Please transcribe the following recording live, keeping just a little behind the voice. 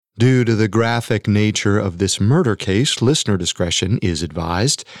Due to the graphic nature of this murder case, listener discretion is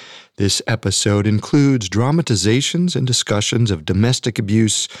advised. This episode includes dramatizations and discussions of domestic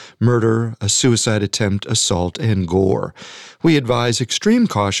abuse, murder, a suicide attempt, assault, and gore. We advise extreme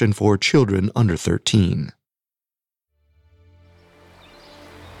caution for children under 13.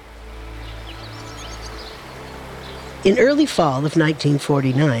 In early fall of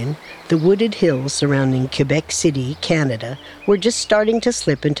 1949, the wooded hills surrounding Quebec City, Canada, were just starting to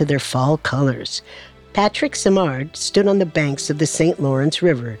slip into their fall colors. Patrick Simard stood on the banks of the St. Lawrence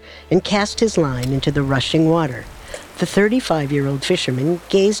River and cast his line into the rushing water. The 35-year-old fisherman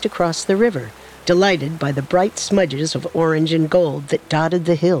gazed across the river, delighted by the bright smudges of orange and gold that dotted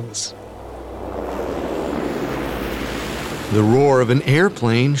the hills. The roar of an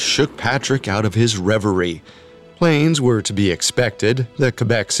airplane shook Patrick out of his reverie. Planes were to be expected. The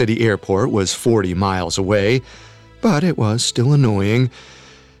Quebec City airport was 40 miles away, but it was still annoying.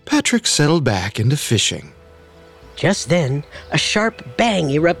 Patrick settled back into fishing. Just then, a sharp bang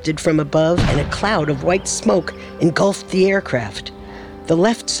erupted from above and a cloud of white smoke engulfed the aircraft. The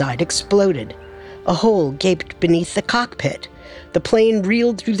left side exploded. A hole gaped beneath the cockpit. The plane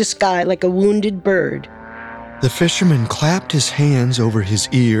reeled through the sky like a wounded bird. The fisherman clapped his hands over his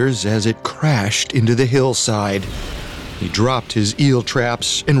ears as it crashed into the hillside. He dropped his eel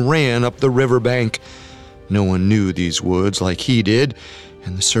traps and ran up the riverbank. No one knew these woods like he did,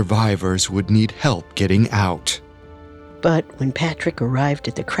 and the survivors would need help getting out. But when Patrick arrived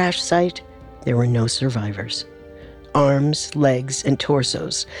at the crash site, there were no survivors. Arms, legs, and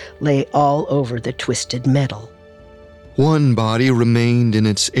torsos lay all over the twisted metal. One body remained in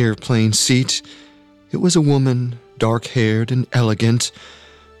its airplane seat. It was a woman, dark-haired and elegant.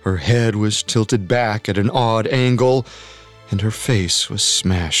 Her head was tilted back at an odd angle, and her face was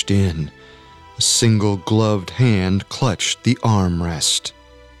smashed in. A single gloved hand clutched the armrest.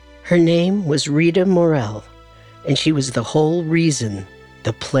 Her name was Rita Morel, and she was the whole reason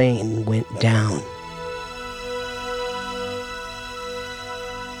the plane went down.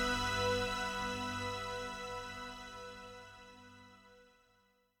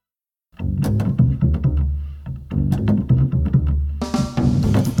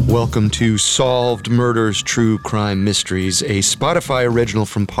 Welcome to Solved Murders True Crime Mysteries, a Spotify original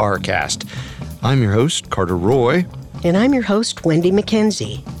from Parcast. I'm your host, Carter Roy. And I'm your host, Wendy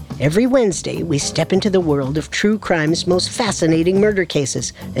McKenzie. Every Wednesday, we step into the world of true crime's most fascinating murder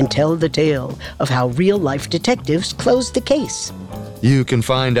cases and tell the tale of how real-life detectives closed the case. You can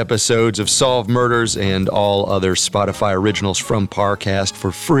find episodes of Solved Murders and all other Spotify originals from Parcast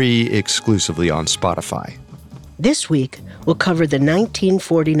for free exclusively on Spotify. This week, we'll cover the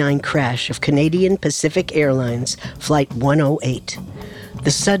 1949 crash of Canadian Pacific Airlines Flight 108.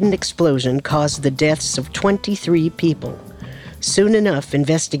 The sudden explosion caused the deaths of 23 people. Soon enough,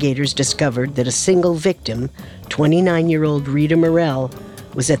 investigators discovered that a single victim, 29-year-old Rita Morel,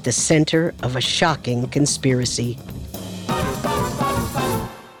 was at the center of a shocking conspiracy.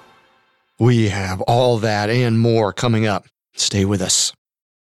 We have all that and more coming up. Stay with us.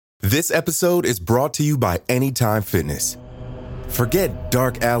 This episode is brought to you by Anytime Fitness. Forget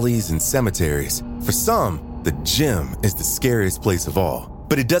dark alleys and cemeteries. For some, the gym is the scariest place of all,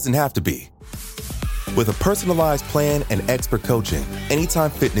 but it doesn't have to be. With a personalized plan and expert coaching, Anytime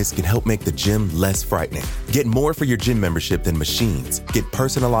Fitness can help make the gym less frightening. Get more for your gym membership than machines. Get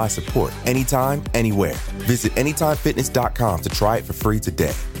personalized support anytime, anywhere. Visit AnytimeFitness.com to try it for free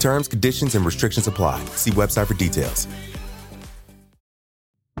today. Terms, conditions, and restrictions apply. See website for details.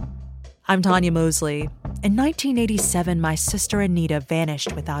 I'm Tanya Mosley. In 1987, my sister Anita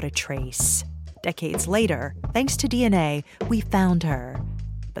vanished without a trace. Decades later, thanks to DNA, we found her.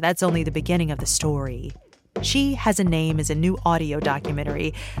 But that's only the beginning of the story. She Has a Name is a new audio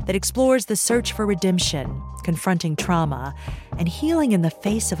documentary that explores the search for redemption, confronting trauma, and healing in the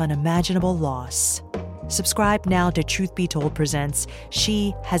face of unimaginable loss. Subscribe now to Truth Be Told presents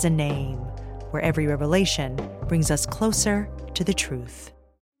She Has a Name, where every revelation brings us closer to the truth.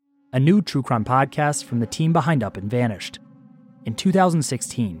 A new true crime podcast from the team behind Up and Vanished. In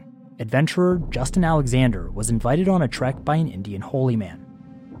 2016, adventurer Justin Alexander was invited on a trek by an Indian holy man.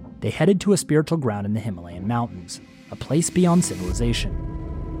 They headed to a spiritual ground in the Himalayan mountains, a place beyond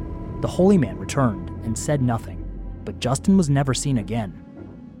civilization. The holy man returned and said nothing, but Justin was never seen again.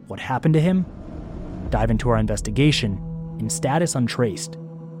 What happened to him? Dive into our investigation in Status Untraced.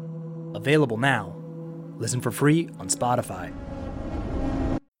 Available now. Listen for free on Spotify.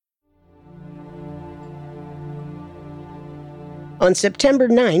 On September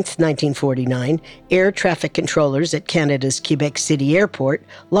 9, 1949, air traffic controllers at Canada's Quebec City Airport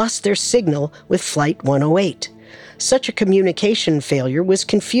lost their signal with Flight 108. Such a communication failure was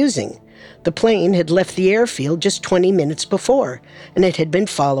confusing. The plane had left the airfield just 20 minutes before, and it had been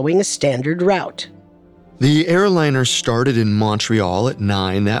following a standard route. The airliner started in Montreal at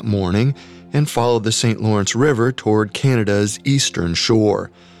 9 that morning and followed the St. Lawrence River toward Canada's eastern shore.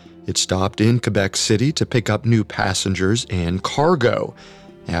 It stopped in Quebec City to pick up new passengers and cargo.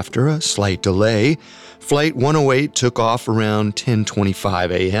 After a slight delay, Flight 108 took off around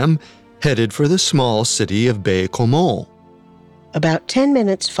 10:25 a.m., headed for the small city of Baie-Comeau. About 10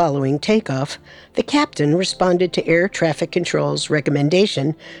 minutes following takeoff, the captain responded to air traffic control's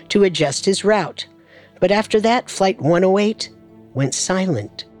recommendation to adjust his route. But after that, Flight 108 went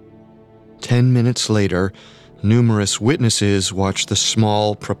silent. 10 minutes later, numerous witnesses watched the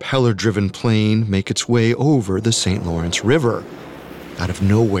small, propeller-driven plane make its way over the St. Lawrence River. Out of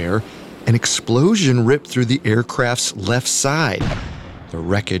nowhere, an explosion ripped through the aircraft's left side. The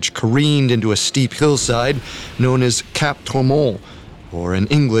wreckage careened into a steep hillside known as Cap Tourmente, or in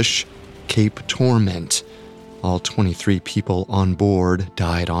English, Cape Torment. All 23 people on board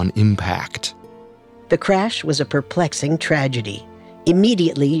died on impact. The crash was a perplexing tragedy.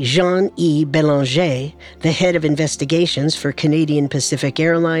 Immediately, Jean-E Bélanger, the head of investigations for Canadian Pacific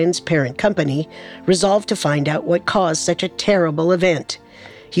Airlines' parent company, resolved to find out what caused such a terrible event.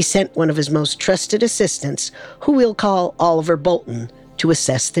 He sent one of his most trusted assistants, who we'll call Oliver Bolton, to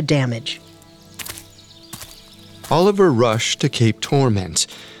assess the damage. Oliver rushed to Cape Torment.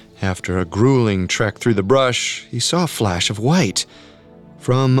 After a grueling trek through the brush, he saw a flash of white.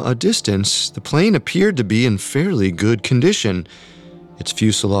 From a distance, the plane appeared to be in fairly good condition. Its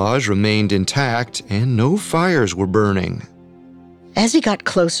fuselage remained intact and no fires were burning. As he got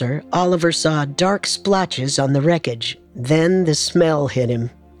closer, Oliver saw dark splotches on the wreckage. Then the smell hit him.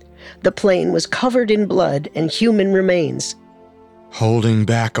 The plane was covered in blood and human remains. Holding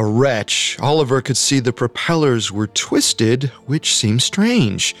back a retch, Oliver could see the propellers were twisted, which seemed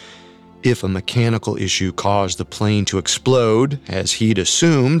strange. If a mechanical issue caused the plane to explode, as he'd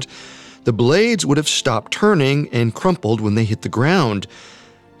assumed, the blades would have stopped turning and crumpled when they hit the ground,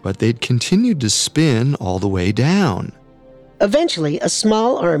 but they'd continued to spin all the way down. Eventually, a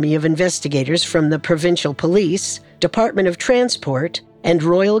small army of investigators from the Provincial Police, Department of Transport, and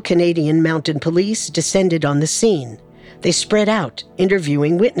Royal Canadian Mounted Police descended on the scene. They spread out,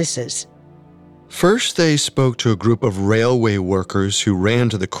 interviewing witnesses. First, they spoke to a group of railway workers who ran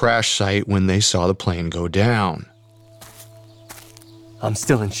to the crash site when they saw the plane go down. I'm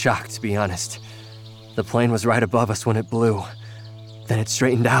still in shock, to be honest. The plane was right above us when it blew. Then it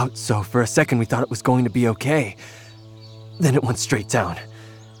straightened out, so for a second we thought it was going to be okay. Then it went straight down.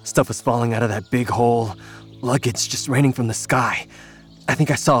 Stuff was falling out of that big hole, luggage just raining from the sky. I think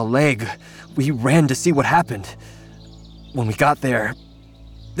I saw a leg. We ran to see what happened. When we got there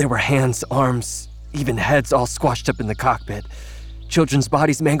were hands, arms, even heads all squashed up in the cockpit. Children's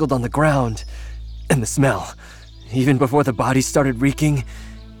bodies mangled on the ground. And the smell. Even before the bodies started reeking,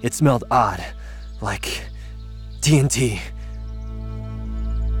 it smelled odd, like TNT.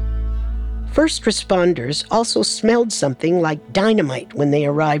 First responders also smelled something like dynamite when they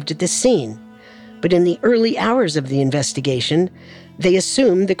arrived at the scene. But in the early hours of the investigation, they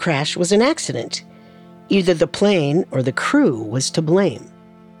assumed the crash was an accident. Either the plane or the crew was to blame.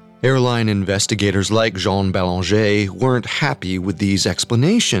 Airline investigators like Jean Bélanger weren't happy with these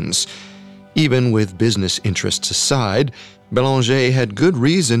explanations. Even with business interests aside, Bélanger had good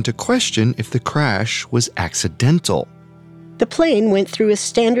reason to question if the crash was accidental. The plane went through a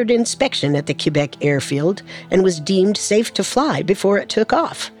standard inspection at the Quebec airfield and was deemed safe to fly before it took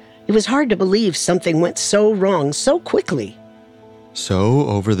off. It was hard to believe something went so wrong so quickly. So,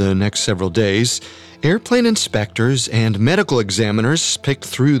 over the next several days, airplane inspectors and medical examiners picked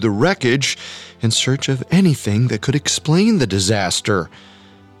through the wreckage in search of anything that could explain the disaster.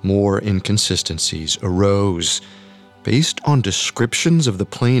 More inconsistencies arose. Based on descriptions of the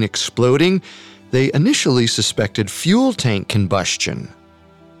plane exploding, they initially suspected fuel tank combustion.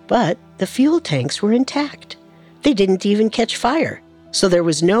 But the fuel tanks were intact. They didn't even catch fire, so there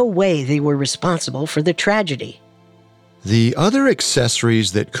was no way they were responsible for the tragedy. The other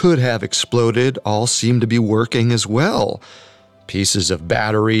accessories that could have exploded all seemed to be working as well. Pieces of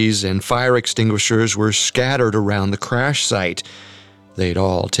batteries and fire extinguishers were scattered around the crash site. They'd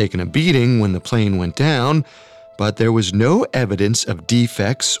all taken a beating when the plane went down, but there was no evidence of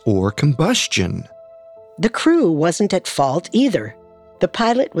defects or combustion. The crew wasn't at fault either. The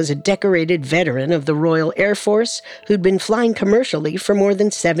pilot was a decorated veteran of the Royal Air Force who'd been flying commercially for more than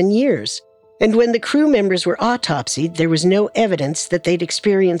 7 years. And when the crew members were autopsied, there was no evidence that they'd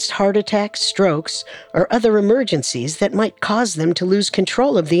experienced heart attacks, strokes, or other emergencies that might cause them to lose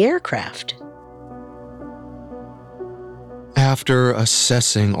control of the aircraft. After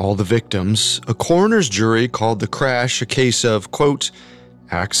assessing all the victims, a coroner's jury called the crash a case of, quote,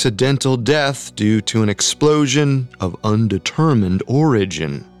 accidental death due to an explosion of undetermined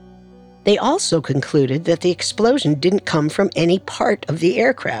origin. They also concluded that the explosion didn't come from any part of the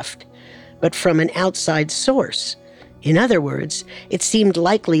aircraft, but from an outside source. In other words, it seemed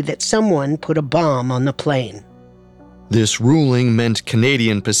likely that someone put a bomb on the plane. This ruling meant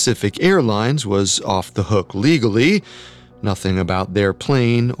Canadian Pacific Airlines was off the hook legally. Nothing about their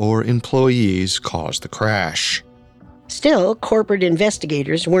plane or employees caused the crash. Still, corporate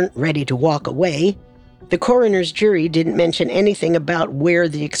investigators weren't ready to walk away. The coroner's jury didn't mention anything about where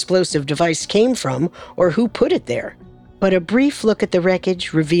the explosive device came from or who put it there. But a brief look at the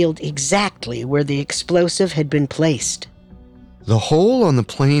wreckage revealed exactly where the explosive had been placed. The hole on the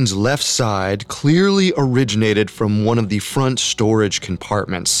plane's left side clearly originated from one of the front storage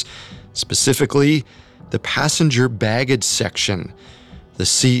compartments, specifically the passenger baggage section. The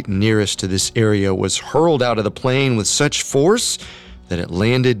seat nearest to this area was hurled out of the plane with such force that it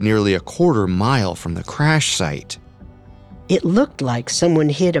landed nearly a quarter mile from the crash site. It looked like someone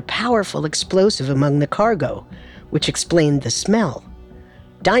hid a powerful explosive among the cargo, which explained the smell.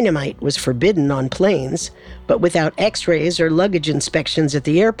 Dynamite was forbidden on planes, but without x-rays or luggage inspections at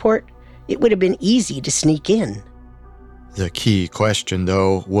the airport, it would have been easy to sneak in. The key question,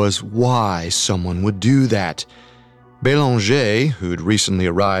 though, was why someone would do that. Bélanger, who'd recently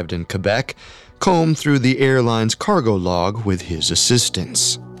arrived in Quebec, combed through the airline's cargo log with his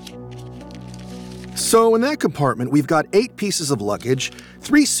assistants. So in that compartment, we've got 8 pieces of luggage,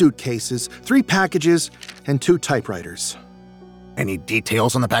 3 suitcases, 3 packages, and 2 typewriters. Any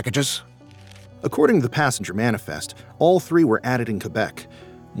details on the packages? According to the passenger manifest, all 3 were added in Quebec.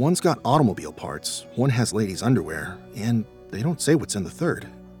 One's got automobile parts, one has ladies' underwear, and they don't say what's in the third.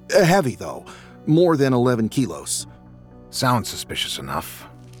 Heavy, though. More than 11 kilos. Sounds suspicious enough.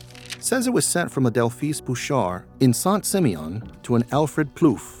 Says it was sent from a Delphise Bouchard in Saint-Simeon to an Alfred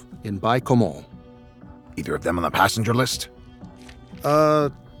Plouffe in Baie-Comeau. Either of them on the passenger list?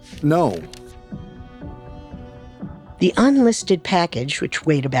 No. The unlisted package, which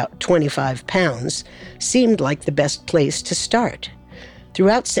weighed about 25 pounds, seemed like the best place to start.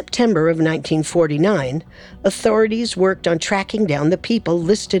 Throughout September of 1949, authorities worked on tracking down the people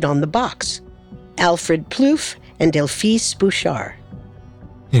listed on the box: Alfred Plouffe and Delphise Bouchard.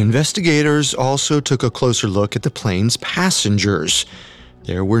 Investigators also took a closer look at the plane's passengers.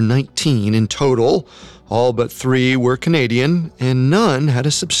 There were 19 in total. All but 3 were Canadian, and none had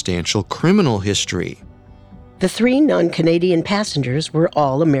a substantial criminal history. The 3 non-Canadian passengers were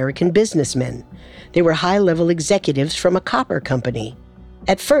all American businessmen. They were high-level executives from a copper company.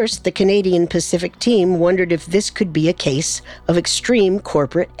 At first, the Canadian Pacific team wondered if this could be a case of extreme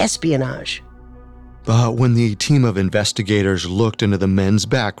corporate espionage. But when the team of investigators looked into the men's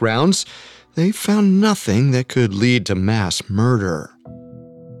backgrounds, they found nothing that could lead to mass murder.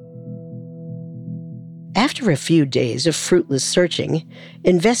 After a few days of fruitless searching,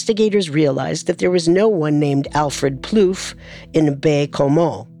 investigators realized that there was no one named Alfred Plouffe in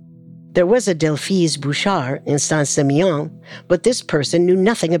Baie-Comeau. There was a Delphise Bouchard in Saint-Simeon, but this person knew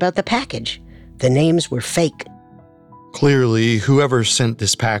nothing about the package. The names were fake. Clearly, whoever sent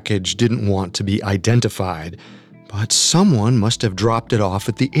this package didn't want to be identified, but someone must have dropped it off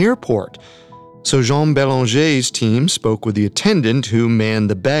at the airport. So Jean Bélanger's team spoke with the attendant who manned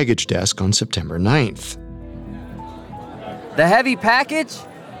the baggage desk on September 9th. The heavy package?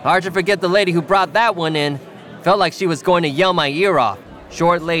 Hard to forget the lady who brought that one in. Felt like she was going to yell my ear off.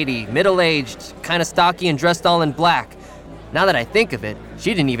 Short lady, middle-aged, kind of stocky and dressed all in black. Now that I think of it,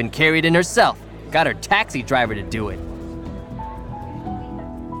 she didn't even carry it in herself. Got her taxi driver to do it.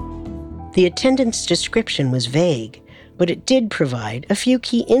 The attendant's description was vague, but it did provide a few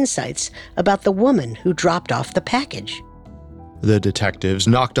key insights about the woman who dropped off the package. The detectives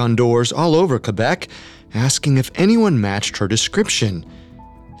knocked on doors all over Quebec, asking if anyone matched her description.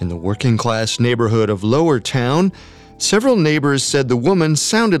 In the working-class neighborhood of Lower Town, several neighbors said the woman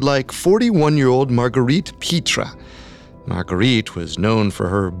sounded like 41-year-old Marguerite Pitre. Marguerite was known for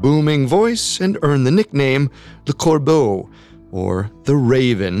her booming voice and earned the nickname Le Corbeau, or the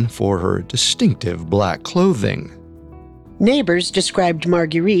Raven, for her distinctive black clothing. Neighbors described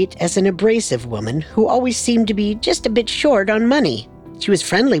Marguerite as an abrasive woman who always seemed to be just a bit short on money. She was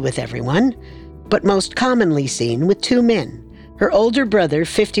friendly with everyone, but most commonly seen with 2 men: her older brother,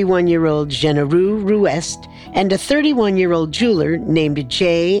 51-year-old Généreux Rouest, and a 31-year-old jeweler named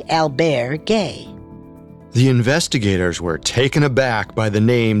J. Albert Gay. The investigators were taken aback by the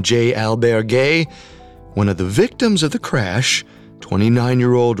name J. Albert Gay. One of the victims of the crash,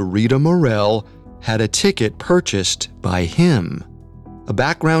 29-year-old Rita Morel, had a ticket purchased by him. A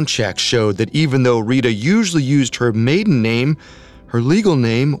background check showed that even though Rita usually used her maiden name, her legal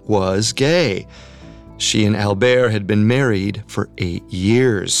name was Gay. She and Albert had been married for 8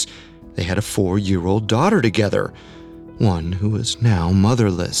 years. They had a 4-year-old daughter together, one who is now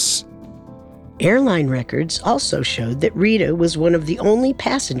motherless. Airline records also showed that Rita was one of the only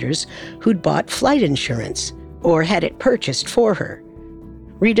passengers who'd bought flight insurance or had it purchased for her.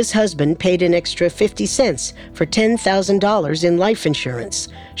 Rita's husband paid an extra 50 cents for $10,000 in life insurance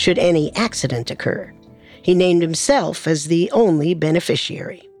should any accident occur. He named himself as the only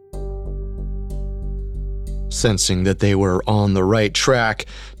beneficiary. Sensing that they were on the right track,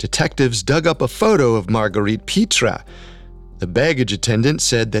 detectives dug up a photo of Marguerite Pitre. The baggage attendant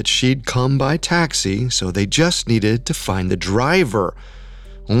said that she'd come by taxi, so they just needed to find the driver.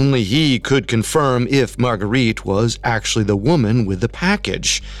 Only he could confirm if Marguerite was actually the woman with the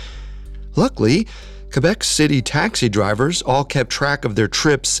package. Luckily, Quebec City taxi drivers all kept track of their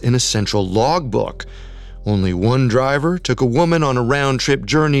trips in a central logbook. Only one driver took a woman on a round-trip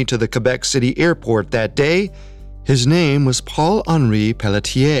journey to the Quebec City airport that day. His name was Paul-Henri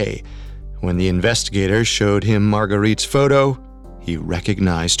Pelletier. When the investigators showed him Marguerite's photo, he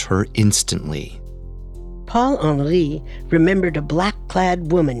recognized her instantly. Paul-Henri remembered a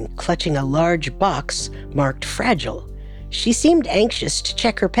black-clad woman clutching a large box marked fragile. She seemed anxious to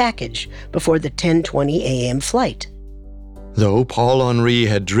check her package before the 10:20 a.m. flight. Though Paul-Henri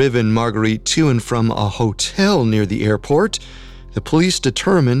had driven Marguerite to and from a hotel near the airport, the police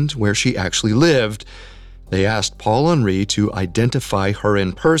determined where she actually lived. They asked Paul-Henri to identify her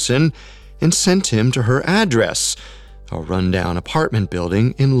in person and sent him to her address, a rundown apartment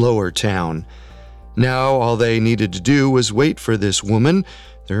building in Lower Town. Now all they needed to do was wait for this woman,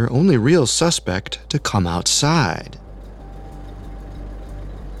 their only real suspect, to come outside.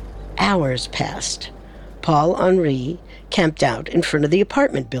 Hours passed. Paul-Henri camped out in front of the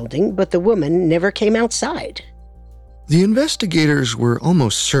apartment building, but the woman never came outside. The investigators were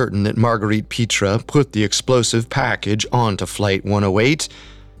almost certain that Marguerite Pitre put the explosive package onto Flight 108,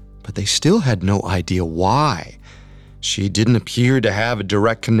 but they still had no idea why. She didn't appear to have a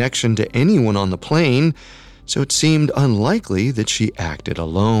direct connection to anyone on the plane, so it seemed unlikely that she acted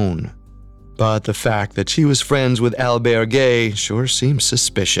alone. But the fact that she was friends with Albert Gay sure seemed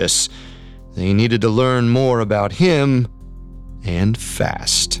suspicious. They needed to learn more about him, and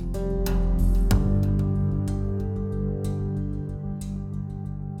fast.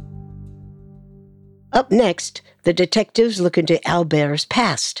 Up next, the detectives look into Albert's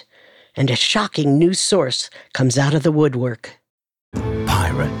past, and a shocking new source comes out of the woodwork.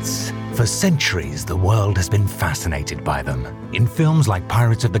 Pirates. For centuries, the world has been fascinated by them. In films like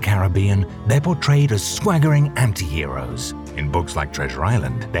Pirates of the Caribbean, they're portrayed as swaggering anti-heroes. In books like Treasure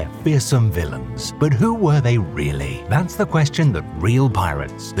Island, they're fearsome villains. But who were they really? That's the question that Real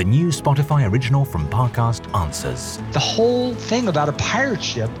Pirates, the new Spotify original from Parcast, answers. The whole thing about a pirate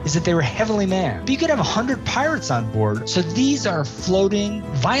ship is that they were heavily manned. But you could have 100 pirates on board, so these are floating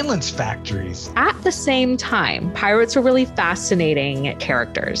violence factories. At the same time, pirates were really fascinating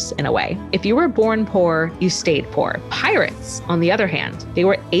characters in a way. If you were born poor, you stayed poor. Pirates, on the other hand, they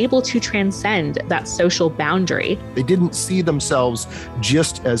were able to transcend that social boundary. They didn't see themselves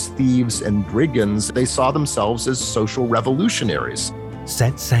just as thieves and brigands. They saw themselves as social revolutionaries.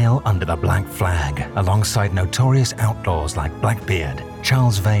 Set sail under the black flag, alongside notorious outlaws like Blackbeard,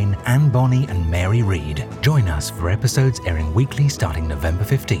 Charles Vane, Anne Bonny, and Mary Read. Join us for episodes airing weekly starting November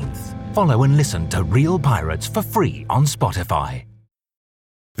 15th. Follow and listen to Real Pirates for free on Spotify.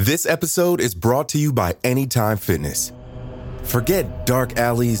 This episode is brought to you by Anytime Fitness. Forget dark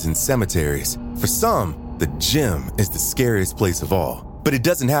alleys and cemeteries. For some, the gym is the scariest place of all, but it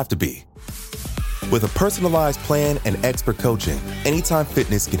doesn't have to be. With a personalized plan and expert coaching, Anytime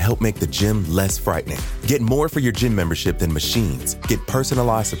Fitness can help make the gym less frightening. Get more for your gym membership than machines. Get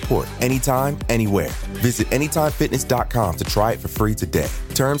personalized support anytime, anywhere. Visit AnytimeFitness.com to try it for free today.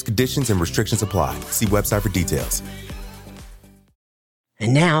 Terms, conditions, and restrictions apply. See website for details.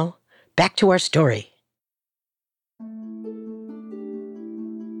 And now, back to our story.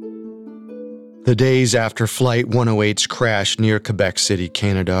 The days after Flight 108's crash near Quebec City,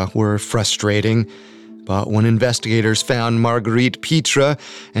 Canada, were frustrating. But when investigators found Marguerite Pitre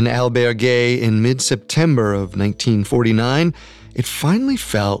and Albert Gay in mid-September of 1949, it finally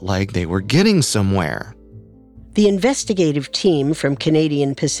felt like they were getting somewhere. The investigative team from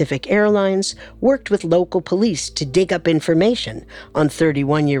Canadian Pacific Airlines worked with local police to dig up information on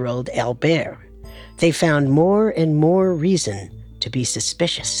 31-year-old Albert. They found more and more reason to be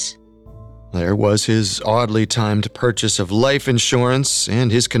suspicious. There was his oddly timed purchase of life insurance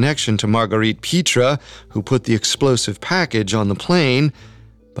and his connection to Marguerite Pitre, who put the explosive package on the plane,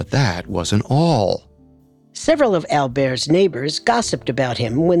 but that wasn't all. Several of Albert's neighbors gossiped about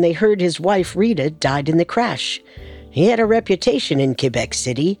him when they heard his wife Rita died in the crash. He had a reputation in Quebec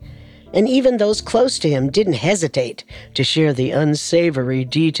City, and even those close to him didn't hesitate to share the unsavory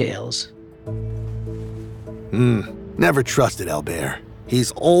details. Never trusted Albert.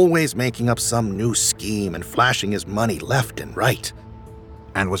 He's always making up some new scheme and flashing his money left and right.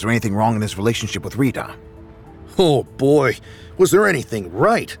 And was there anything wrong in his relationship with Rita? Oh boy, was there anything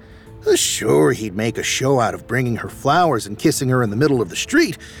right? Sure, he'd make a show out of bringing her flowers and kissing her in the middle of the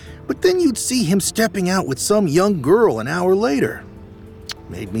street, but then you'd see him stepping out with some young girl an hour later.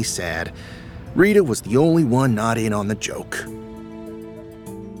 Made me sad. Rita was the only one not in on the joke.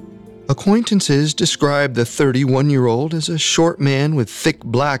 Acquaintances described the 31-year-old as a short man with thick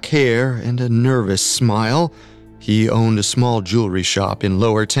black hair and a nervous smile. He owned a small jewelry shop in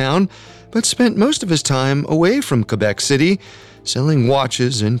Lower Town, but spent most of his time away from Quebec City, selling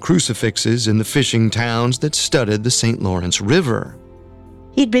watches and crucifixes in the fishing towns that studded the St. Lawrence River.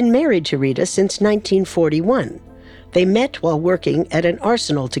 He'd been married to Rita since 1941. They met while working at an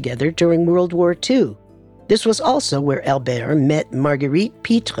arsenal together during World War II. This was also where Albert met Marguerite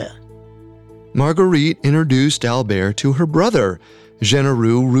Pitre. Marguerite introduced Albert to her brother,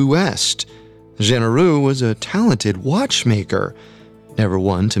 Généru Rouest. Généru was a talented watchmaker. Never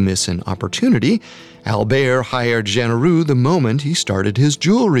one to miss an opportunity, Albert hired Généru the moment he started his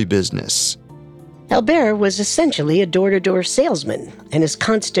jewelry business. Albert was essentially a door-to-door salesman, and his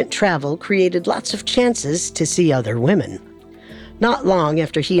constant travel created lots of chances to see other women. Not long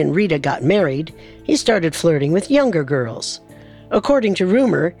after he and Rita got married, he started flirting with younger girls. According to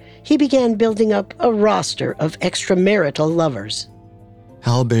rumor, he began building up a roster of extramarital lovers.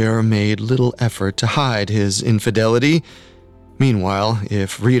 Albert made little effort to hide his infidelity. Meanwhile,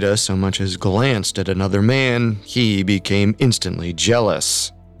 if Rita so much as glanced at another man, he became instantly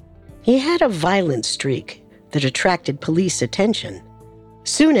jealous. He had a violent streak that attracted police attention.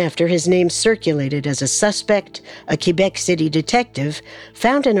 Soon after his name circulated as a suspect, a Quebec City detective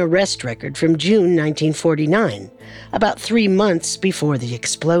found an arrest record from June 1949, about 3 months before the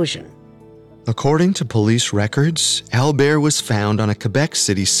explosion. According to police records, Albert was found on a Quebec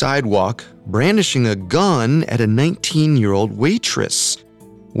City sidewalk brandishing a gun at a 19-year-old waitress.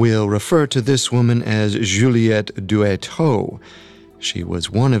 We'll refer to this woman as Juliette Duetteau. She was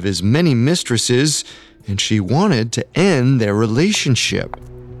one of his many mistresses, and she wanted to end their relationship.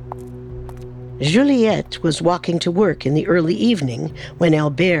 Juliette was walking to work in the early evening when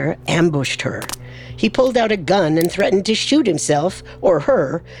Albert ambushed her. He pulled out a gun and threatened to shoot himself or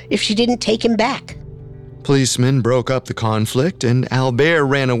her if she didn't take him back. Policemen broke up the conflict, and Albert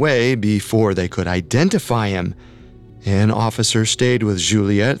ran away before they could identify him. An officer stayed with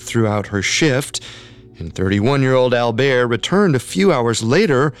Juliette throughout her shift, and 31-year-old Albert returned a few hours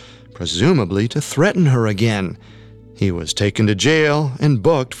later, presumably to threaten her again. He was taken to jail and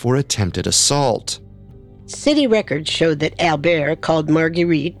booked for attempted assault. City records showed that Albert called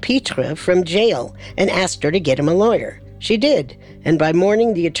Marguerite Pitre from jail and asked her to get him a lawyer. She did, and by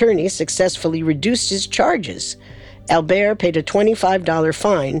morning the attorney successfully reduced his charges. Albert paid a $25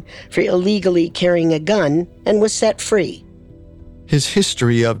 fine for illegally carrying a gun and was set free. His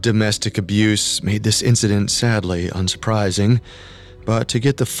history of domestic abuse made this incident sadly unsurprising. But to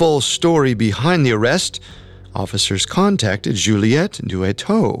get the full story behind the arrest, officers contacted Juliette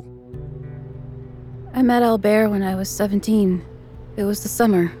Duetteau. I met Albert when I was 17. It was the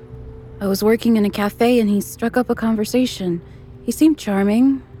summer. I was working in a cafe and he struck up a conversation. He seemed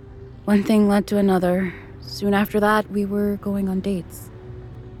charming. One thing led to another. Soon after that, we were going on dates.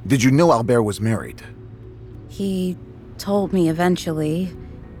 Did you know Albert was married? He told me eventually.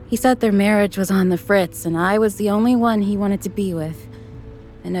 He said their marriage was on the fritz and I was the only one he wanted to be with.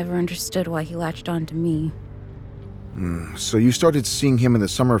 I never understood why he latched on to me. So you started seeing him in the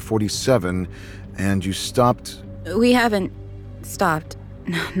summer of 47, and you stopped... We haven't stopped.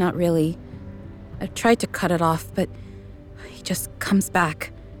 No, not really. I've tried to cut it off, but he just comes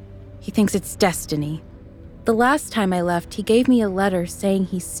back. He thinks it's destiny. The last time I left, he gave me a letter saying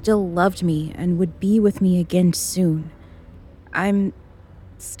he still loved me and would be with me again soon. I'm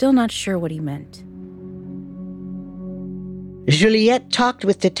still not sure what he meant. Juliette talked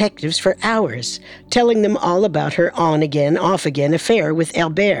with detectives for hours, telling them all about her on-again, off-again affair with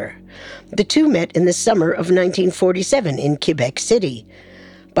Albert. The two met in the summer of 1947 in Quebec City.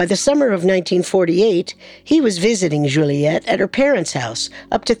 By the summer of 1948, he was visiting Juliette at her parents' house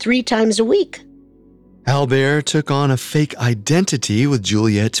up to 3 times a week. Albert took on a fake identity with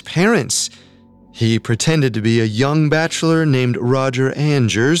Juliette's parents. He pretended to be a young bachelor named Roger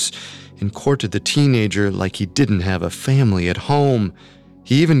Angers and courted the teenager like he didn't have a family at home.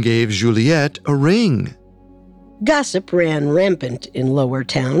 He even gave Juliette a ring. Gossip ran rampant in Lower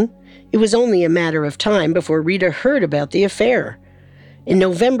Town. It was only a matter of time before Rita heard about the affair. In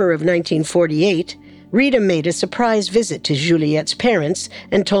November of 1948, Rita made a surprise visit to Juliette's parents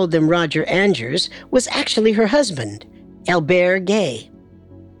and told them Roger Angers was actually her husband, Albert Gay.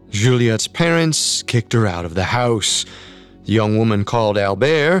 Juliette's parents kicked her out of the house. The young woman called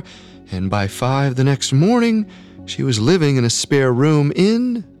Albert, and by 5 the next morning, she was living in a spare room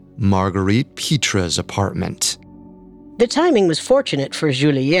in Marguerite Pietra's apartment. The timing was fortunate for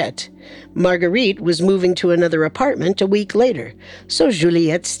Juliette. Marguerite was moving to another apartment a week later, so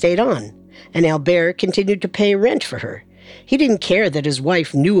Juliette stayed on, and Albert continued to pay rent for her. He didn't care that his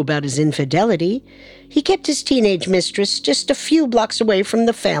wife knew about his infidelity. He kept his teenage mistress just a few blocks away from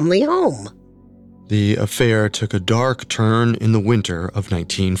the family home. The affair took a dark turn in the winter of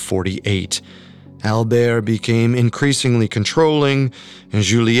 1948. Albert became increasingly controlling, and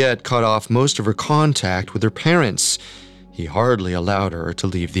Juliette cut off most of her contact with her parents. He hardly allowed her to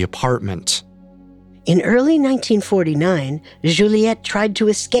leave the apartment. In early 1949, Juliette tried to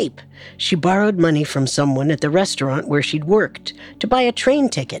escape. She borrowed money from someone at the restaurant where she'd worked to buy a train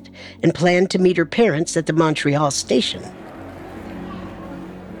ticket and planned to meet her parents at the Montreal station.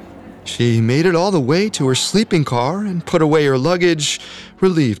 She made it all the way to her sleeping car and put away her luggage,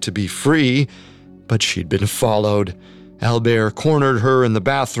 relieved to be free. But she'd been followed. Albert cornered her in the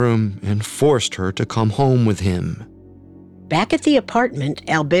bathroom and forced her to come home with him. Back at the apartment,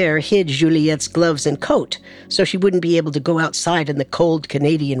 Albert hid Juliette's gloves and coat so she wouldn't be able to go outside in the cold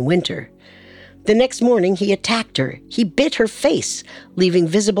Canadian winter. The next morning, he attacked her. He bit her face, leaving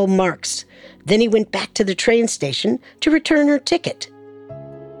visible marks. Then he went back to the train station to return her ticket.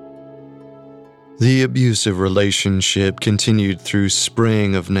 The abusive relationship continued through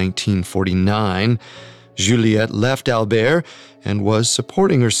spring of 1949. Juliette left Albert and was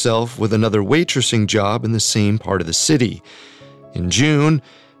supporting herself with another waitressing job in the same part of the city. In June,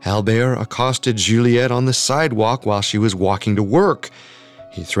 Albert accosted Juliette on the sidewalk while she was walking to work.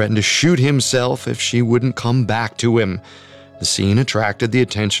 He threatened to shoot himself if she wouldn't come back to him. The scene attracted the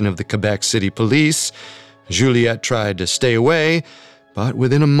attention of the Quebec City Police. Juliette tried to stay away, but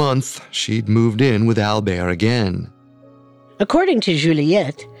within a month, she'd moved in with Albert again. According to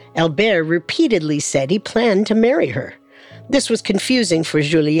Juliette, Albert repeatedly said he planned to marry her. This was confusing for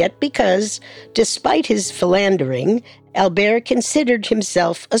Juliette because, despite his philandering, Albert considered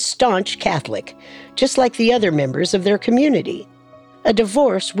himself a staunch Catholic, just like the other members of their community. A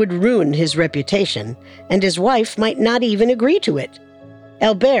divorce would ruin his reputation, and his wife might not even agree to it.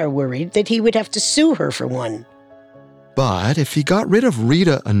 Albert worried that he would have to sue her for one. But if he got rid of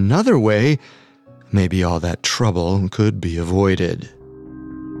Rita another way, maybe all that trouble could be avoided.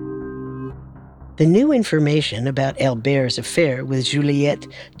 The new information about Albert's affair with Juliette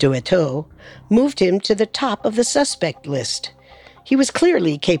Doeteau moved him to the top of the suspect list. He was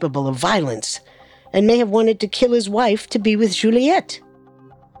clearly capable of violence and may have wanted to kill his wife to be with Juliette.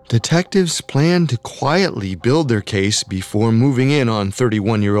 Detectives planned to quietly build their case before moving in on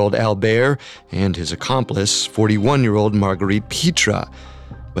 31-year-old Albert and his accomplice, 41-year-old Marguerite Pietra.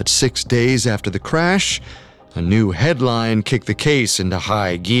 But 6 days after the crash, a new headline kicked the case into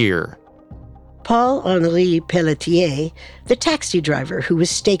high gear. Paul-Henri Pelletier, the taxi driver who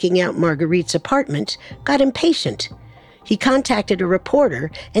was staking out Marguerite's apartment, got impatient. He contacted a reporter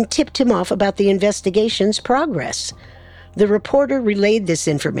and tipped him off about the investigation's progress. The reporter relayed this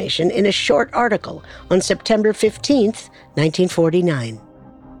information in a short article on September 15th, 1949.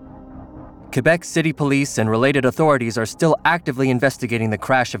 Quebec City Police and related authorities are still actively investigating the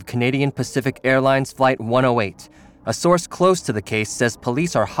crash of Canadian Pacific Airlines Flight 108. A source close to the case says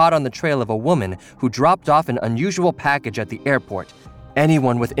police are hot on the trail of a woman who dropped off an unusual package at the airport.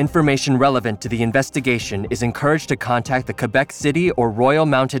 Anyone with information relevant to the investigation is encouraged to contact the Quebec City or Royal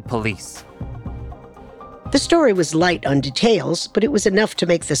Mounted Police. The story was light on details, but it was enough to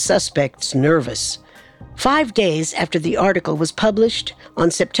make the suspects nervous. 5 days after the article was published,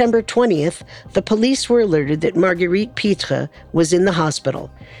 on September 20th, the police were alerted that Marguerite Pietra was in the hospital.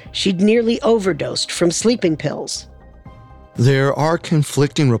 She'd nearly overdosed from sleeping pills. There are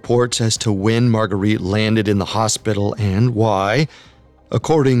conflicting reports as to when Marguerite landed in the hospital and why.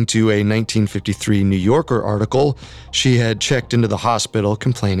 According to a 1953 New Yorker article, she had checked into the hospital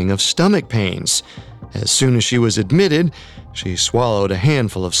complaining of stomach pains. As soon as she was admitted, she swallowed a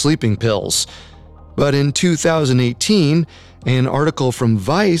handful of sleeping pills. But in 2018, An article from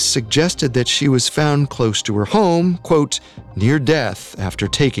Vice suggested that she was found close to her home, quote, near death after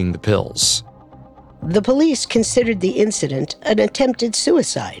taking the pills. The police considered the incident an attempted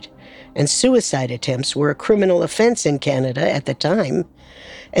suicide, and suicide attempts were a criminal offense in Canada at the time.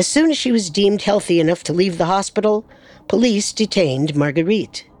 As soon as she was deemed healthy enough to leave the hospital, police detained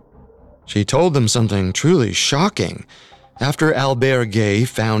Marguerite. She told them something truly shocking. After Albert Gay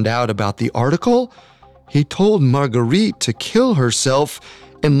found out about the article, he told Marguerite to kill herself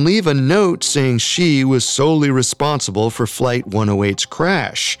and leave a note saying she was solely responsible for Flight 108's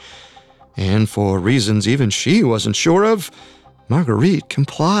crash. And for reasons even she wasn't sure of, Marguerite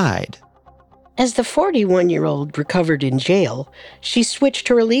complied. As the 41-year-old recovered in jail, she switched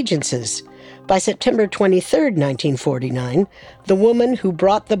her allegiances. By September 23, 1949, the woman who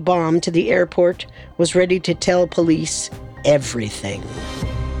brought the bomb to the airport was ready to tell police everything.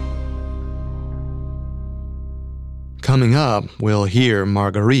 Coming up, we'll hear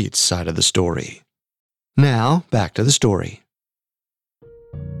Marguerite's side of the story. Now, back to the story.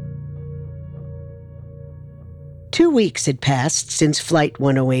 2 weeks had passed since Flight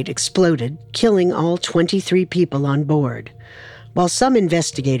 108 exploded, killing all 23 people on board. While some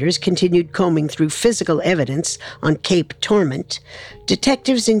investigators continued combing through physical evidence on Cape Tourmente,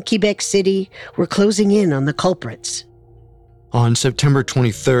 detectives in Quebec City were closing in on the culprits. On September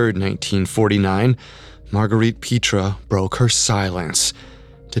 23, 1949, Marguerite Pitre broke her silence.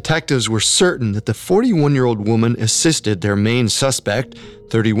 Detectives were certain that the 41-year-old woman assisted their main suspect,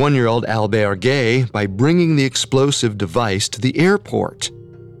 31-year-old Albert Gay, by bringing the explosive device to the airport.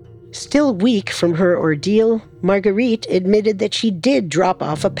 Still weak from her ordeal, Marguerite admitted that she did drop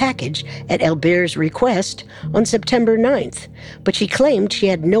off a package at Albert's request on September 9th, but she claimed she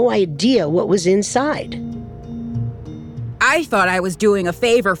had no idea what was inside. I thought I was doing a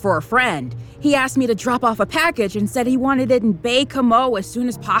favor for a friend. He asked me to drop off a package and said he wanted it in Baie-Comeau as soon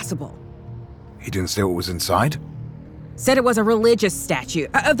as possible. He didn't say what was inside? Said it was a religious statue.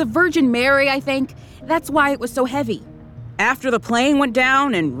 Of the Virgin Mary, I think. That's why it was so heavy. After the plane went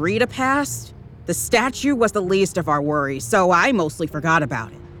down and Rita passed, the statue was the least of our worries, so I mostly forgot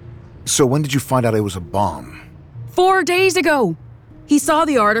about it. So when did you find out it was a bomb? 4 days ago. He saw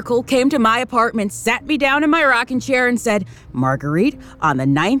the article, came to my apartment, sat me down in my rocking chair and said, Marguerite, on the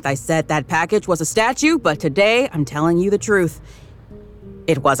 9th I said that package was a statue, but today I'm telling you the truth.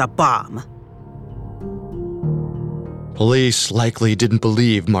 It was a bomb. Police likely didn't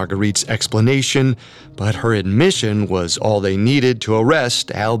believe Marguerite's explanation, but her admission was all they needed to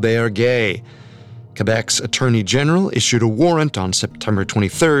arrest Albert Gay. Quebec's Attorney General issued a warrant on September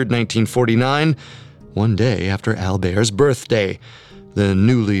 23, 1949, one day after Albert's birthday. The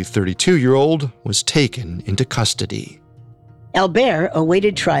newly 32-year-old was taken into custody. Albert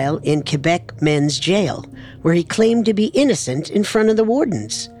awaited trial in Quebec Men's Jail, where he claimed to be innocent in front of the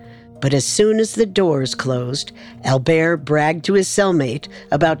wardens. But as soon as the doors closed, Albert bragged to his cellmate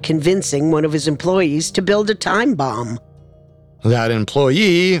about convincing one of his employees to build a time bomb. That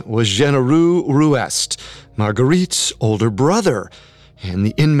employee was Généraud Rouest, Marguerite's older brother, and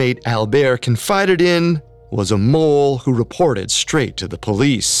the inmate Albert confided in was a mole who reported straight to the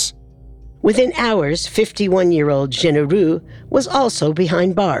police. Within hours, 51-year-old Généraud was also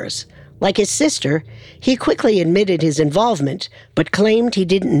behind bars. Like his sister, he quickly admitted his involvement, but claimed he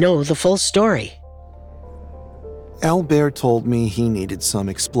didn't know the full story. Albert told me he needed some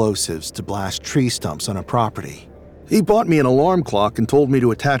explosives to blast tree stumps on a property. He bought me an alarm clock and told me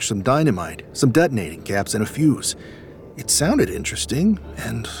to attach some dynamite, some detonating caps, and a fuse. It sounded interesting,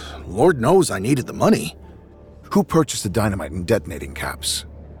 and Lord knows I needed the money. Who purchased the dynamite and detonating caps?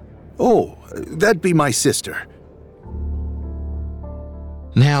 Oh, that'd be my sister.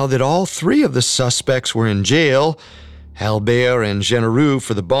 Now that all three of the suspects were in jail, Albert and Généraud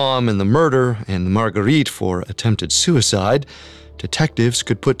for the bomb and the murder, and Marguerite for attempted suicide, detectives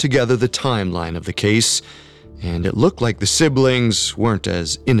could put together the timeline of the case, and it looked like the siblings weren't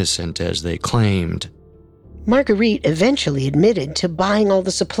as innocent as they claimed. Marguerite eventually admitted to buying all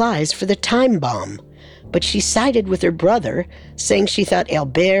the supplies for the time bomb, but she sided with her brother, saying she thought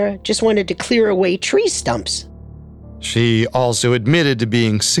Albert just wanted to clear away tree stumps. She also admitted to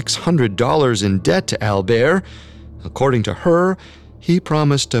being $600 in debt to Albert. According to her, he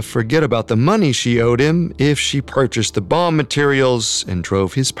promised to forget about the money she owed him if she purchased the bomb materials and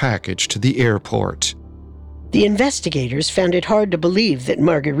drove his package to the airport. The investigators found it hard to believe that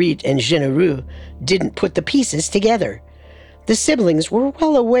Marguerite and Généraud didn't put the pieces together. The siblings were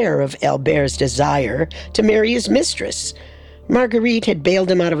well aware of Albert's desire to marry his mistress. Marguerite had bailed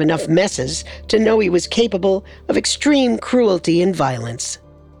him out of enough messes to know he was capable of extreme cruelty and violence.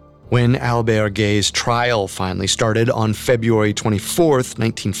 When Albert Gay's trial finally started on February 24th,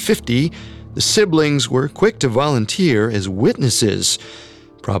 1950, the siblings were quick to volunteer as witnesses,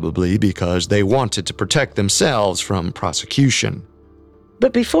 probably because they wanted to protect themselves from prosecution.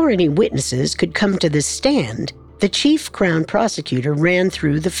 But before any witnesses could come to the stand, the chief Crown prosecutor ran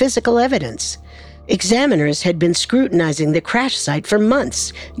through the physical evidence. Examiners had been scrutinizing the crash site for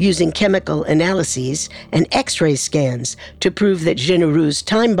months, using chemical analyses and X-ray scans to prove that Genereux's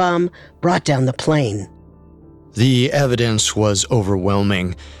time bomb brought down the plane. The evidence was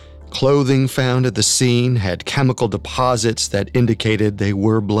overwhelming. Clothing found at the scene had chemical deposits that indicated they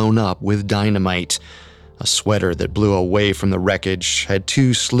were blown up with dynamite. A sweater that blew away from the wreckage had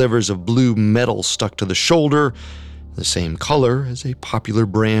 2 slivers of blue metal stuck to the shoulder, the same color as a popular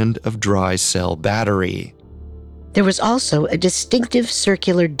brand of dry cell battery. There was also a distinctive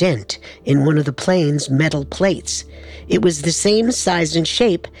circular dent in one of the plane's metal plates. It was the same size and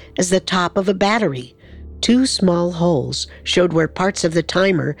shape as the top of a battery. 2 small holes showed where parts of the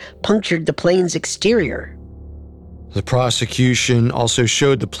timer punctured the plane's exterior. The prosecution also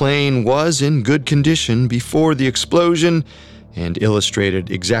showed the plane was in good condition before the explosion and illustrated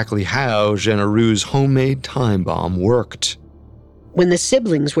exactly how Genereux's homemade time bomb worked. When the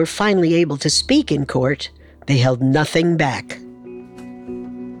siblings were finally able to speak in court, they held nothing back.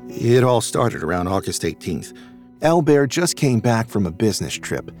 It all started around August 18th. Albert just came back from a business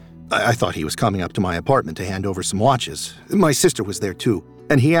trip. I thought he was coming up to my apartment to hand over some watches. My sister was there too,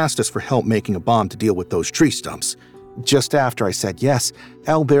 and he asked us for help making a bomb to deal with those tree stumps. Just after I said yes,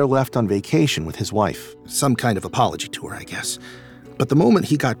 Albert left on vacation with his wife. Some kind of apology tour, I guess. But the moment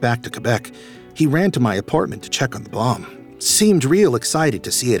he got back to Quebec, he ran to my apartment to check on the bomb. Seemed real excited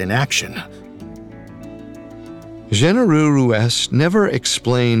to see it in action. Genereux never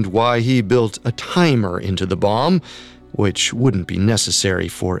explained why he built a timer into the bomb, which wouldn't be necessary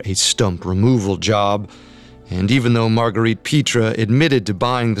for a stump removal job. And even though Marguerite Pitre admitted to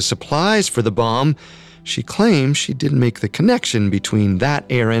buying the supplies for the bomb, she claims she didn't make the connection between that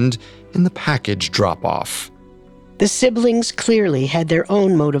errand and the package drop-off. The siblings clearly had their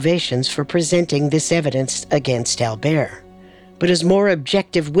own motivations for presenting this evidence against Albert. But as more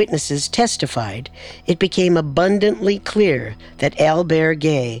objective witnesses testified, it became abundantly clear that Albert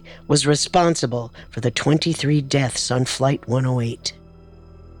Gay was responsible for the 23 deaths on Flight 108.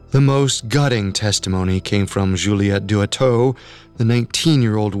 The most gutting testimony came from Juliette Duateau, the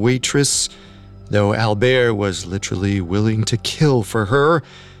 19-year-old waitress. Though Albert was literally willing to kill for her,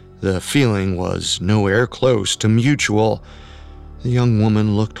 the feeling was nowhere close to mutual. The young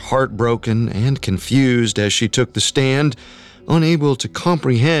woman looked heartbroken and confused as she took the stand, unable to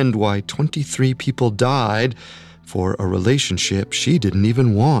comprehend why 23 people died for a relationship she didn't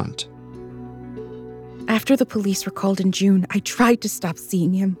even want. After the police were called in June, I tried to stop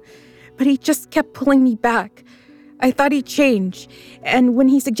seeing him, but he just kept pulling me back. I thought he'd change, and when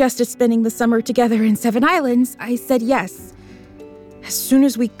he suggested spending the summer together in 7 Islands, I said yes. As soon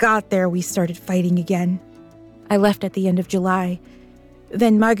as we got there, we started fighting again. I left at the end of July.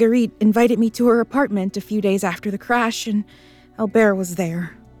 Then Marguerite invited me to her apartment a few days after the crash, and Albert was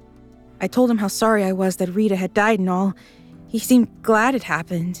there. I told him how sorry I was that Rita had died and all. He seemed glad it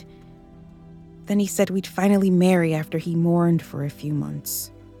happened. Then he said we'd finally marry after he mourned for a few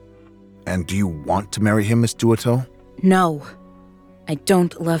months. And do you want to marry him, Miss Duateau? No. I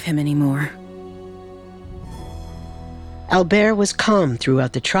don't love him anymore. Albert was calm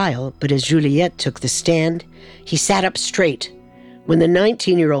throughout the trial, but as Juliette took the stand, he sat up straight. When the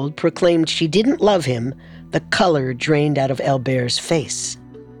 19-year-old proclaimed she didn't love him, the color drained out of Albert's face.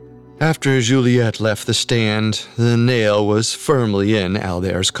 After Juliette left the stand, the nail was firmly in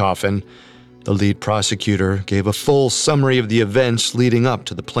Albert's coffin. The lead prosecutor gave a full summary of the events leading up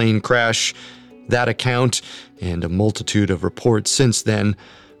to the plane crash. That account, and a multitude of reports since then,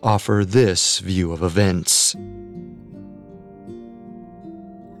 offer this view of events.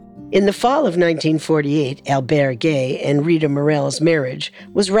 In the fall of 1948, Albert Gay and Rita Morel's marriage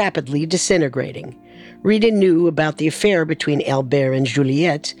was rapidly disintegrating. Rita knew about the affair between Albert and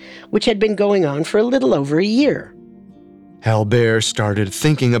Juliette, which had been going on for a little over a year. Albert started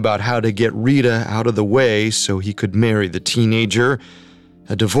thinking about how to get Rita out of the way so he could marry the teenager.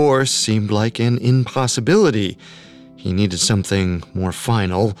 A divorce seemed like an impossibility. He needed something more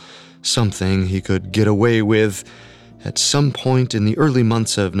final, something he could get away with. At some point in the early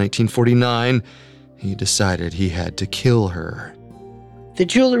months of 1949, he decided he had to kill her. The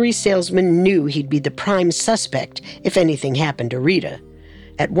jewelry salesman knew he'd be the prime suspect if anything happened to Rita.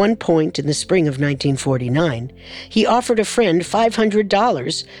 At one point in the spring of 1949, he offered a friend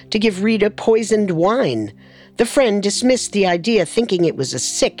 $500 to give Rita poisoned wine. The friend dismissed the idea, thinking it was a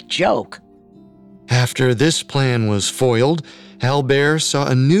sick joke. After this plan was foiled, Albert saw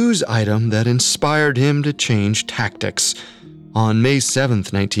a news item that inspired him to change tactics. On May 7,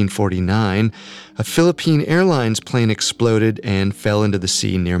 1949, a Philippine Airlines plane exploded and fell into the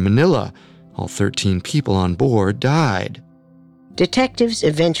sea near Manila. All 13 people on board died. Detectives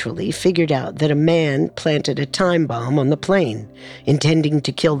eventually figured out that a man planted a time bomb on the plane, intending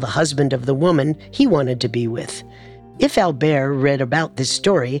to kill the husband of the woman he wanted to be with. If Albert read about this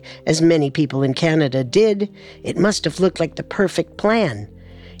story, as many people in Canada did, it must have looked like the perfect plan.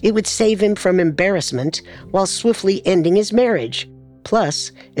 It would save him from embarrassment while swiftly ending his marriage.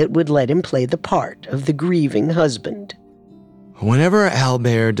 Plus, it would let him play the part of the grieving husband. Whenever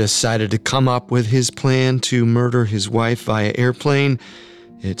Albert decided to come up with his plan to murder his wife via airplane,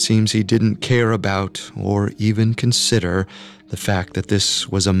 it seems he didn't care about or even consider the fact that this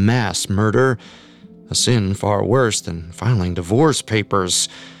was a mass murder, a sin far worse than filing divorce papers.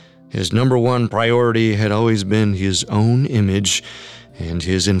 His number one priority had always been his own image, and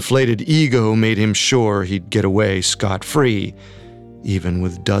his inflated ego made him sure he'd get away scot-free, even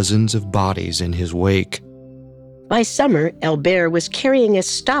with dozens of bodies in his wake. By summer, Albert was carrying a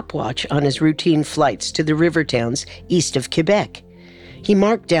stopwatch on his routine flights to the river towns east of Quebec. He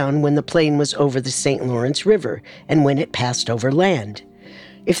marked down when the plane was over the St. Lawrence River and when it passed over land.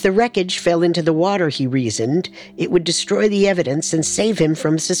 If the wreckage fell into the water, he reasoned, it would destroy the evidence and save him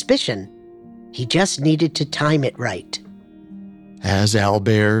from suspicion. He just needed to time it right. As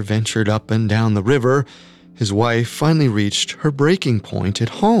Albert ventured up and down the river, his wife finally reached her breaking point at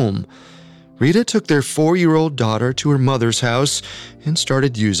home. Rita took their 4-year-old daughter to her mother's house and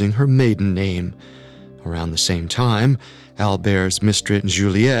started using her maiden name. Around the same time, Albert's mistress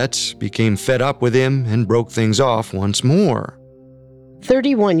Juliette became fed up with him and broke things off once more.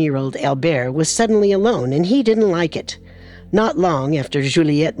 31-year-old Albert was suddenly alone, and he didn't like it. Not long after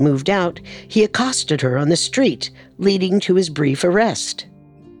Juliette moved out, he accosted her on the street, leading to his brief arrest.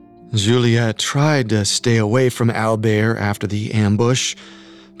 Juliette tried to stay away from Albert after the ambush,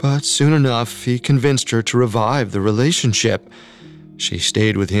 but soon enough he convinced her to revive the relationship. She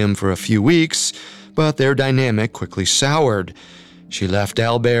stayed with him for a few weeks, but their dynamic quickly soured. She left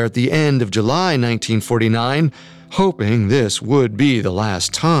Albert at the end of July 1949, hoping this would be the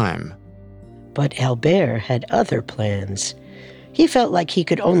last time. But Albert had other plans. He felt like he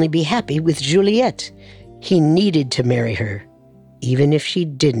could only be happy with Juliette. He needed to marry her, even if she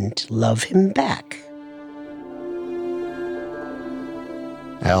didn't love him back.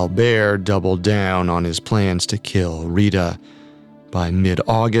 Albert doubled down on his plans to kill Rita. By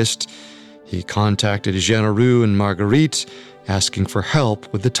mid-August, he contacted Généroux and Marguerite, asking for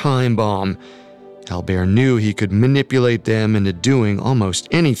help with the time bomb. Albert knew he could manipulate them into doing almost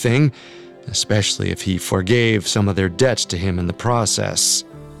anything, especially if he forgave some of their debts to him in the process.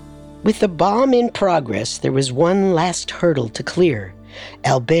 With the bomb in progress, there was one last hurdle to clear.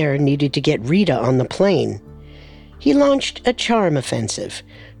 Albert needed to get Rita on the plane. He launched a charm offensive,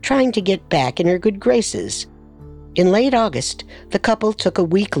 trying to get back in her good graces. In late August, the couple took a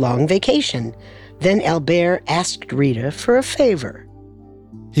week-long vacation. Then Albert asked Rita for a favor.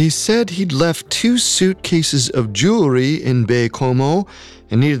 He said he'd left 2 suitcases of jewelry in Baie-Comeau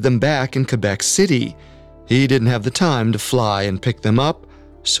and needed them back in Quebec City. He didn't have the time to fly and pick them up,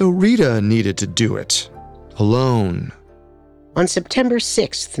 so Rita needed to do it, alone. On September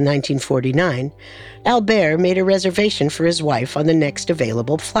 6, 1949, Albert made a reservation for his wife on the next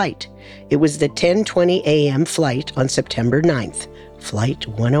available flight. It was the 10:20 a.m. flight on September 9th, Flight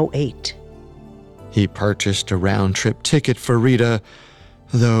 108. He purchased a round-trip ticket for Rita,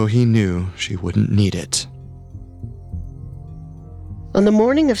 though he knew she wouldn't need it. On the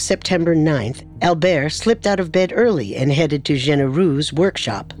morning of September 9th, Albert slipped out of bed early and headed to Généroux's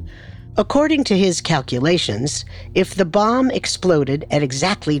workshop. According to his calculations, if the bomb exploded at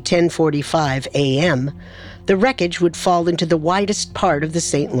exactly 10:45 a.m., the wreckage would fall into the widest part of the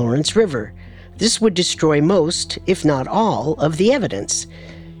St. Lawrence River. This would destroy most, if not all, of the evidence.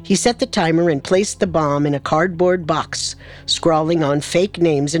 He set the timer and placed the bomb in a cardboard box, scrawling on fake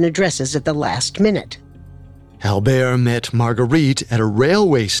names and addresses at the last minute. Albert met Marguerite at a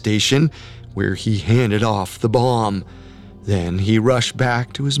railway station where he handed off the bomb. Then he rushed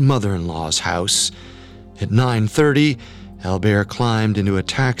back to his mother-in-law's house. At 9:30, Albert climbed into a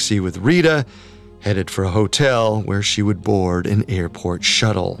taxi with Rita, headed for a hotel where she would board an airport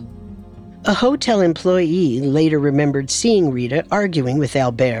shuttle. A hotel employee later remembered seeing Rita arguing with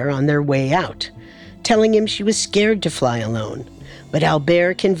Albert on their way out, telling him she was scared to fly alone. But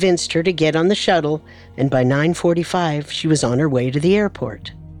Albert convinced her to get on the shuttle, and by 9:45, she was on her way to the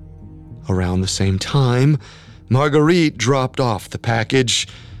airport. Around the same time, Marguerite dropped off the package,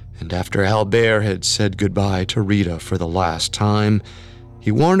 and after Albert had said goodbye to Rita for the last time,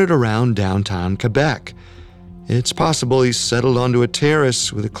 he wandered around downtown Quebec. It's possible he settled onto a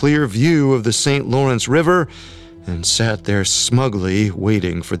terrace with a clear view of the St. Lawrence River and sat there smugly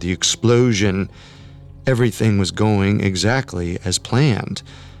waiting for the explosion. Everything was going exactly as planned,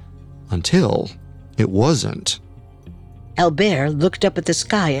 until it wasn't. Albert looked up at the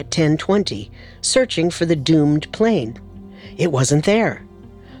sky at 10:20, searching for the doomed plane. It wasn't there.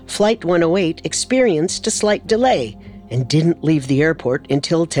 Flight 108 experienced a slight delay and didn't leave the airport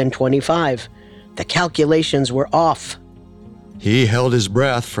until 10:25. The calculations were off. He held his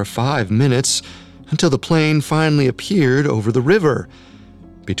breath for 5 minutes until the plane finally appeared over the river.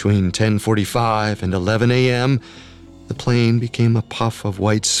 Between 10:45 and 11 a.m., the plane became a puff of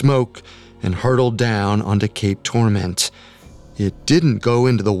white smoke and hurtled down onto Cape Torment. It didn't go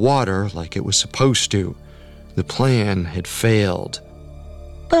into the water like it was supposed to. The plan had failed.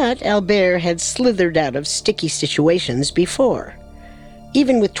 But Albert had slithered out of sticky situations before.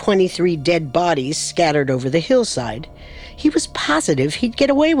 Even with 23 dead bodies scattered over the hillside, he was positive he'd get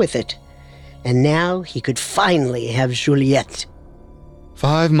away with it. And now he could finally have Juliette.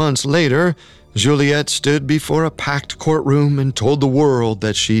 5 months later, Juliette stood before a packed courtroom and told the world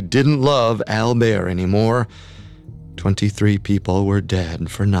that she didn't love Albert anymore. 23 people were dead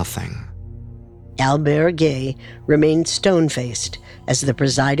for nothing. Albert Gay remained stone-faced as the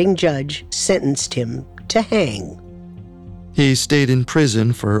presiding judge sentenced him to hang. He stayed in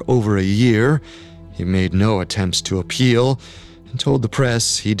prison for over a year. He made no attempts to appeal and told the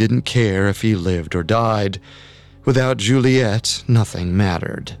press he didn't care if he lived or died. Without Juliette, nothing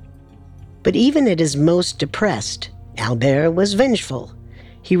mattered. But even at his most depressed, Albert was vengeful.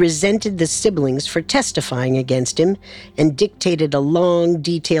 He resented the siblings for testifying against him and dictated a long,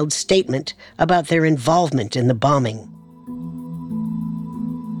 detailed statement about their involvement in the bombing.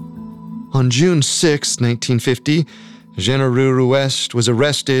 On June 6, 1950, Généreux Rouest was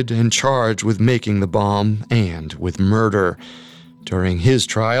arrested and charged with making the bomb and with murder. During his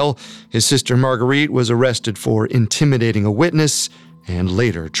trial, his sister Marguerite was arrested for intimidating a witness and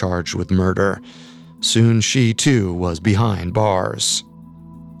later charged with murder. Soon she, too, was behind bars.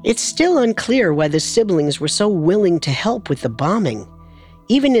 It's still unclear why the siblings were so willing to help with the bombing.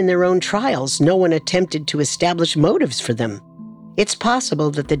 Even in their own trials, no one attempted to establish motives for them. It's possible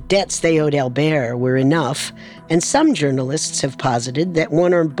that the debts they owed Albert were enough, and some journalists have posited that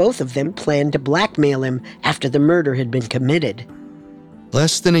one or both of them planned to blackmail him after the murder had been committed.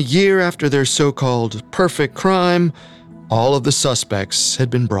 Less than a year after their so-called perfect crime, all of the suspects had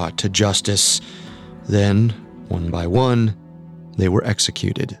been brought to justice. Then, one by one, they were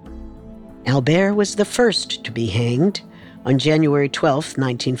executed. Albert was the first to be hanged on January 12,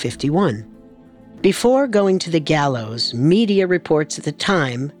 1951. Before going to the gallows, media reports at the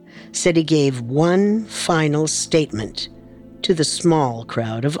time said he gave one final statement to the small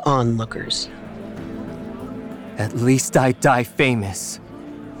crowd of onlookers. At least I die famous.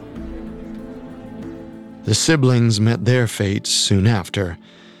 The siblings met their fates soon after.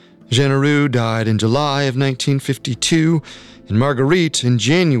 Généreux died in July of 1952, and Marguerite in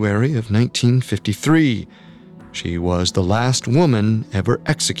January of 1953. She was the last woman ever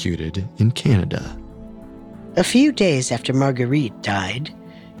executed in Canada. A few days after Marguerite died,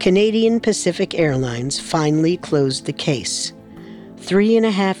 Canadian Pacific Airlines finally closed the case.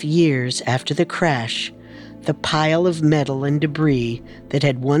 3.5 years after the crash, the pile of metal and debris that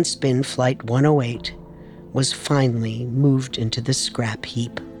had once been Flight 108 was finally moved into the scrap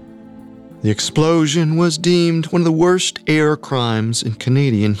heap. The explosion was deemed one of the worst air crimes in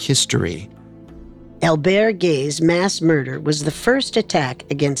Canadian history. Albert Gay's mass murder was the first attack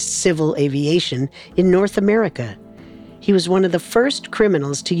against civil aviation in North America. He was one of the first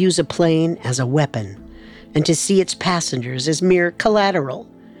criminals to use a plane as a weapon and to see its passengers as mere collateral.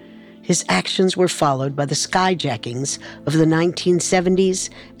 His actions were followed by the skyjackings of the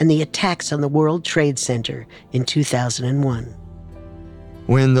 1970s and the attacks on the World Trade Center in 2001.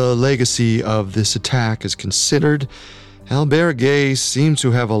 When the legacy of this attack is considered, Albert Gay seems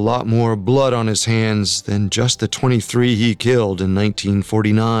to have a lot more blood on his hands than just the 23 he killed in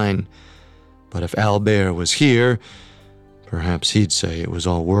 1949. But if Albert was here, perhaps he'd say it was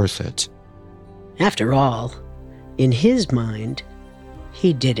all worth it. After all, in his mind,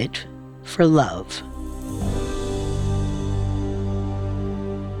 he did it for love.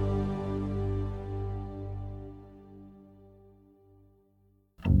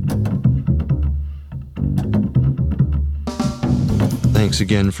 Thanks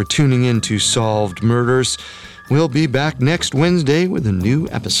again for tuning in to Solved Murders. We'll be back next Wednesday with a new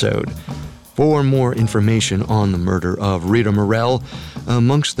episode. For more information on the murder of Rita Morel,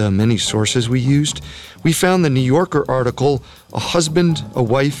 amongst the many sources we used, we found the New Yorker article, A Husband, a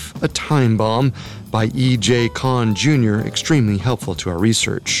Wife, a Time Bomb by E.J. Kahn Jr., extremely helpful to our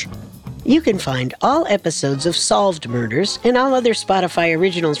research. You can find all episodes of Solved Murders and all other Spotify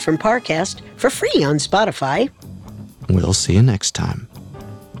originals from Parcast for free on Spotify. We'll see you next time.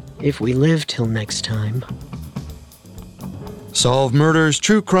 If we live till next time. Solved Murders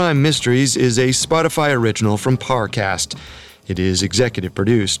True Crime Mysteries is a Spotify original from Parcast. It is executive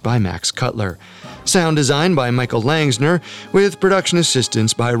produced by Max Cutler. Sound design by Michael Langsner, with production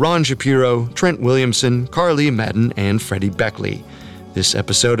assistance by Ron Shapiro, Trent Williamson, Carly Madden, and Freddie Beckley. This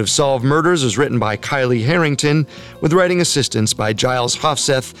episode of Solved Murders was written by Kylie Harrington, with writing assistance by Giles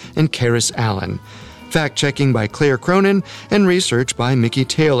Hofseth and Karis Allen. Fact-checking by Claire Cronin, and research by Mickey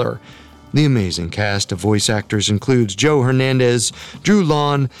Taylor. The amazing cast of voice actors includes Joe Hernandez, Drew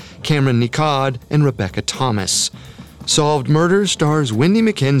Lawn, Cameron Nicod, and Rebecca Thomas. Solved Murders stars Wendy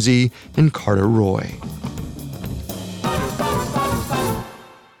McKenzie and Carter Roy.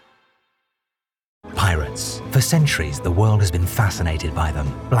 Pirates. For centuries, the world has been fascinated by them.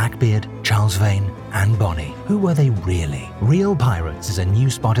 Blackbeard, Charles Vane, and Bonnie. Who were they really? Real Pirates is a new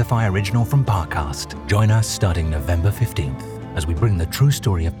Spotify original from Parcast. Join us starting November 15th as we bring the true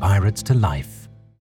story of pirates to life